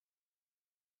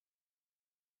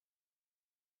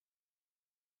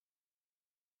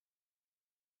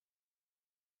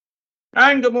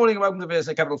And good morning and welcome to the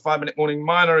VSA Capital 5-Minute Morning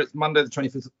Miner. It's Monday, the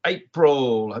 25th of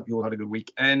April. Hope you all had a good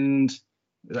weekend.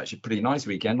 It was actually a pretty nice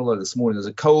weekend, although this morning there's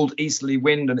a cold easterly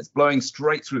wind and it's blowing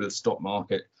straight through the stock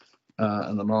market.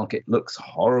 And the market looks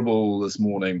horrible this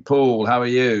morning. Paul, how are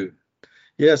you?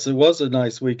 Yes, it was a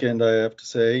nice weekend, I have to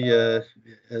say,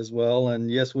 as well. And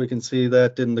yes, we can see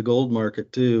that in the gold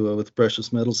market too, with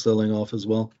precious metals selling off as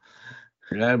well.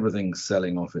 Everything's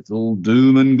selling off. It's all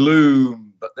doom and gloom.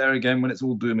 But there again, when it's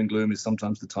all doom and gloom is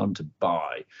sometimes the time to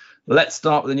buy. Let's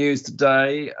start with the news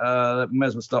today. May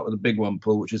as well start with the big one,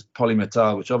 Paul, which is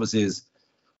Polymetal, which obviously has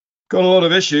got a lot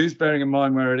of issues, bearing in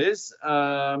mind where it is.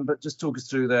 But just talk us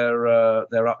through their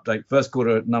update, first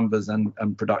quarter numbers and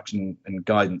production and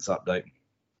guidance update.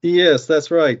 Yes,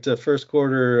 that's right. First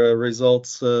quarter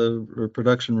results, or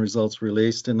production results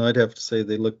released, and I'd have to say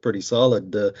they look pretty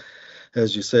solid.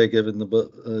 As you say, given the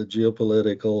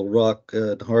geopolitical rock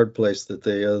and hard place that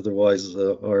they otherwise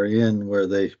are in, where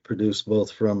they produce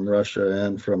both from Russia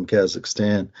and from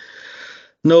Kazakhstan.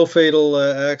 No fatal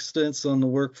accidents on the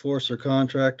workforce or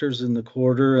contractors in the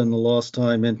quarter, and the lost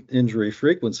time injury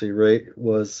frequency rate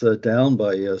was down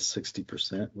by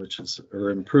 60%, or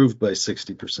improved by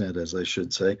 60%, as I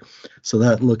should say. So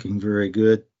that looking very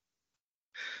good.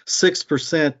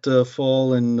 6%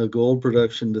 fall in the gold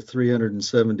production to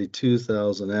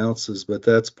 372,000 ounces, but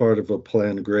that's part of a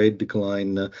planned grade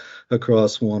decline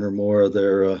across one or more of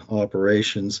their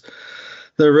operations.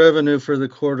 The revenue for the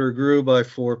quarter grew by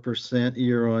 4%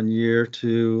 year on year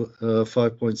to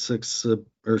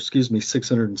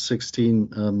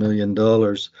 $616 million.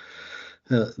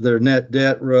 Their net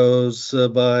debt rose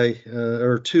by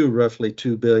roughly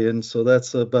 $2 billion, so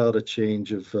that's about a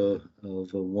change of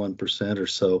 1% or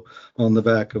so on the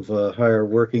back of higher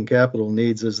working capital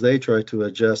needs as they try to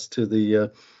adjust to the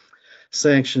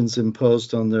sanctions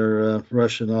imposed on their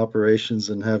Russian operations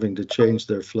and having to change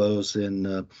their flows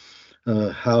in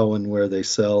how and where they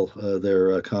sell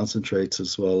their concentrates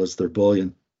as well as their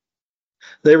bullion.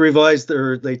 They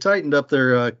tightened up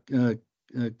their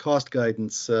cost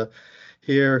guidance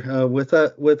here with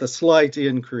a slight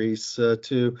increase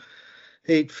to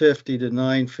 $850 to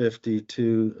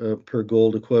 $950 per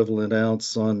gold equivalent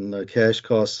ounce on cash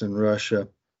costs in Russia,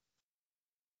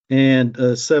 and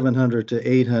 $700 to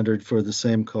 $800 for the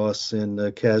same costs in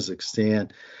Kazakhstan,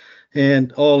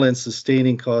 and all-in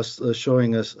sustaining costs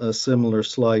showing a similar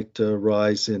slight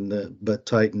rise but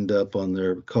tightened up on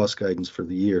their cost guidance for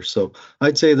the year. So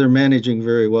I'd say they're managing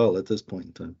very well at this point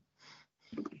in time.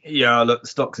 Yeah, look, the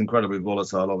stock's incredibly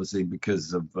volatile, obviously,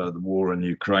 because of the war in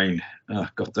Ukraine.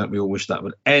 God, don't we all wish that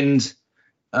would end?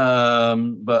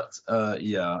 But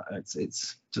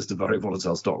it's just a very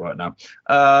volatile stock right now.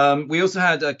 We also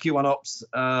had Q1 Ops,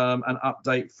 an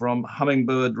update from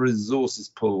Hummingbird Resources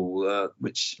Pool,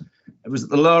 which it was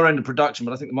at the lower end of production,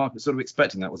 but I think the market was sort of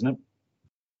expecting that, wasn't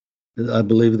it? I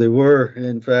believe they were.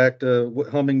 In fact,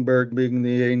 Hummingbird being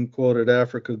the AIM-quoted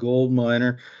Africa gold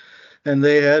miner, and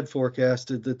they had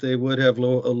forecasted that they would have a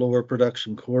lower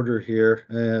production quarter here,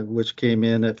 which came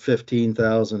in at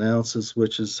 15,000 ounces,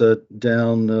 which is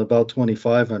down about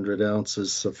 2,500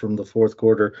 ounces from the fourth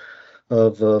quarter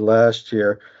of last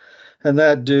year. And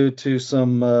that due to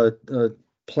some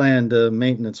planned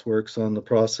maintenance works on the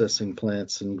processing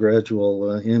plants and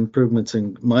gradual improvements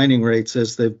in mining rates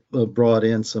as they've brought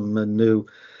in some new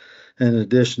and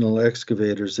additional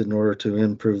excavators in order to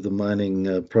improve the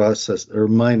mining process or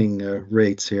mining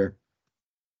rates here.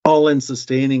 All-in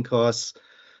sustaining costs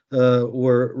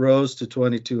rose to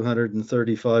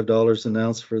 $2,235 an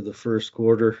ounce for the first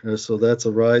quarter, so that's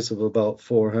a rise of about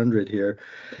 $400 here.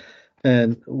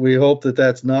 And we hope that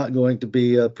that's not going to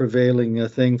be a prevailing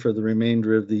thing for the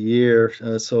remainder of the year.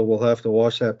 So we'll have to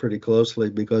watch that pretty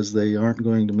closely because they aren't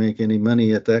going to make any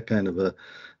money at that kind of a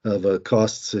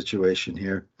cost situation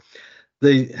here.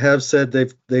 They have said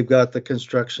they've got the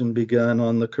construction begun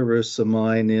on the Kouroussa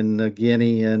mine in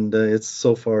Guinea, and it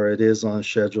is on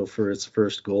schedule for its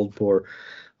first gold pour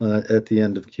at the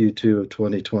end of Q2 of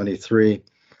 2023.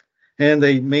 And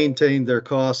they maintained their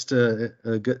cost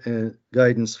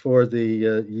guidance for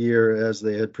the year as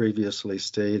they had previously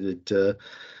stated,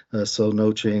 so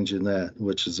no change in that,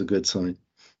 which is a good sign.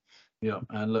 Yeah,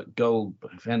 and look, gold,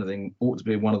 if anything, ought to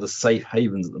be one of the safe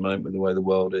havens at the moment with the way the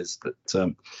world is, but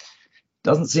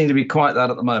doesn't seem to be quite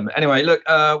that at the moment. Anyway, look,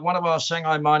 one of our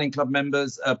Shanghai Mining Club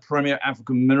members, Premier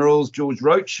African Minerals, George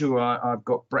Roach, who I've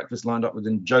got breakfast lined up with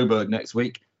in Joburg next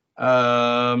week.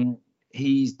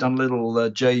 He's done a little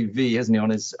JV, hasn't he,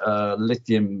 on his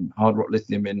lithium, hard rock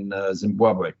lithium in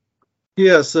Zimbabwe.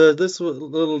 Yes, this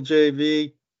little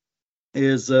JV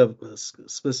is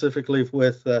specifically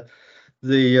with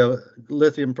the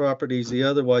lithium properties he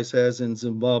otherwise has in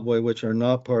Zimbabwe, which are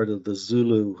not part of the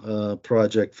Zulu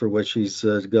project, for which he's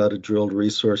got a drilled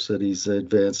resource that he's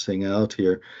advancing out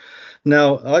here.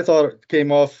 Now, I thought it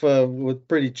came off with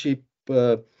pretty cheap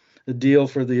deal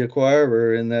for the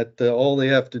acquirer, in that all they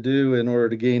have to do in order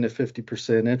to gain a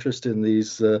 50% interest in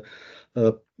these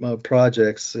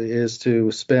projects is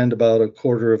to spend about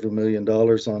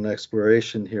 $250,000 on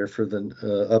exploration here for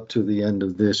the up to the end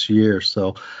of this year.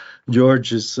 So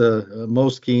George is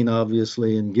most keen,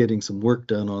 obviously, in getting some work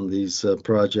done on these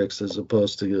projects, as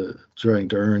opposed to trying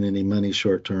to earn any money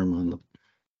short term on them.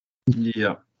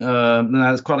 Yeah. Now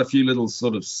there's quite a few little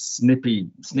sort of snippy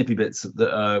bits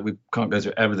that we can't go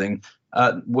through everything.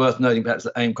 Worth noting, perhaps,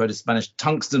 that AIM-quoted Spanish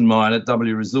tungsten mine at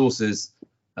W Resources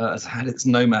has had its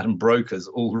nomad and brokers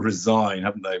all resign,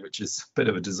 haven't they? Which is a bit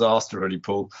of a disaster, really,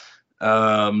 Paul.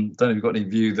 Don't know if you've got any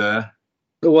view there.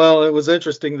 Well, it was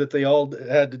interesting that they all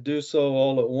had to do so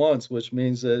all at once, which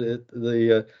means that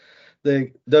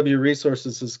the W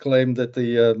Resources has claimed that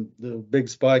the big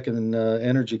spike in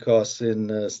energy costs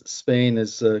in Spain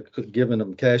has given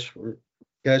them cash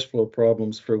flow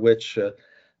problems, for which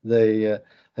they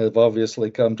have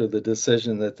obviously come to the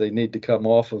decision that they need to come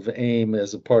off of AIM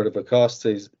as a part of a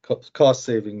cost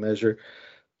saving measure.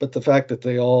 But the fact that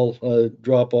they all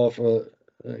drop off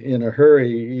in a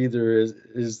hurry either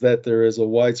is that there is a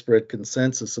widespread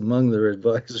consensus among their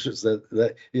advisors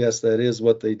that yes, that is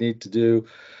what they need to do,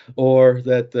 or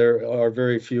that there are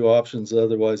very few options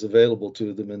otherwise available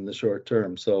to them in the short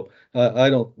term. So I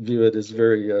don't view it as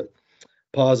very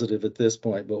positive at this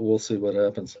point, but we'll see what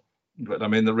happens. But I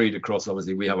mean, the read across,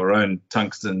 obviously, we have our own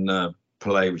tungsten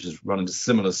play, which is run into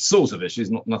similar sort of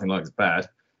issues, nothing like as bad.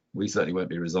 We certainly won't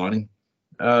be resigning.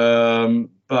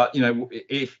 But you know,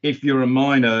 if you're a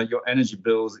miner, your energy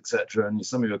bills, etc., and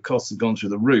some of your costs have gone through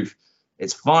the roof,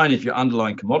 it's fine if your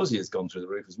underlying commodity has gone through the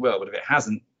roof as well. But if it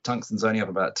hasn't, tungsten's only up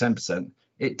about 10%.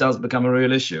 It does become a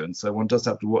real issue, and so one does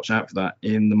have to watch out for that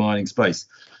in the mining space.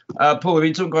 Paul, we've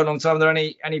been talking quite a long time. Are there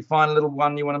any final little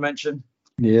one you want to mention?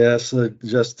 Yes,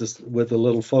 just with a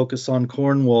little focus on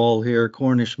Cornwall here,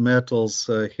 Cornish Metals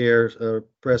here,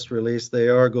 press release. They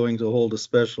are going to hold a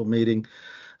special meeting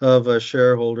of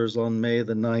shareholders on May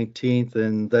the 19th,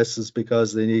 and this is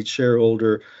because they need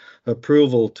shareholder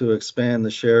approval to expand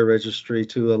the share registry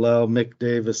to allow Mick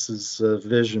Davis's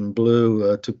Vision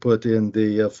Blue to put in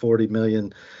the 40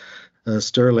 million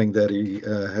sterling that he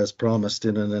has promised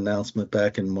in an announcement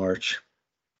back in March.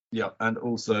 Yeah, and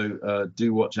also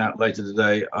do watch out later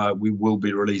today. We will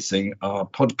be releasing our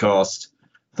podcast,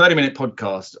 30-minute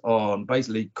podcast on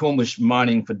basically Cornish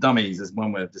mining for dummies, is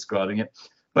one way of describing it.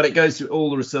 But it goes through all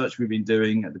the research we've been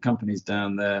doing at the companies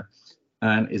down there,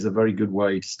 and is a very good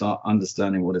way to start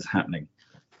understanding what is happening.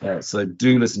 So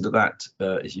do listen to that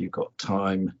if you've got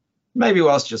time, maybe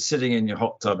whilst you're sitting in your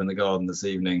hot tub in the garden this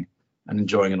evening and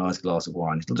enjoying a nice glass of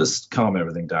wine. It'll just calm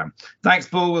everything down. Thanks,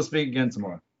 Paul. We'll speak again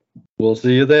tomorrow. We'll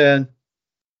see you then.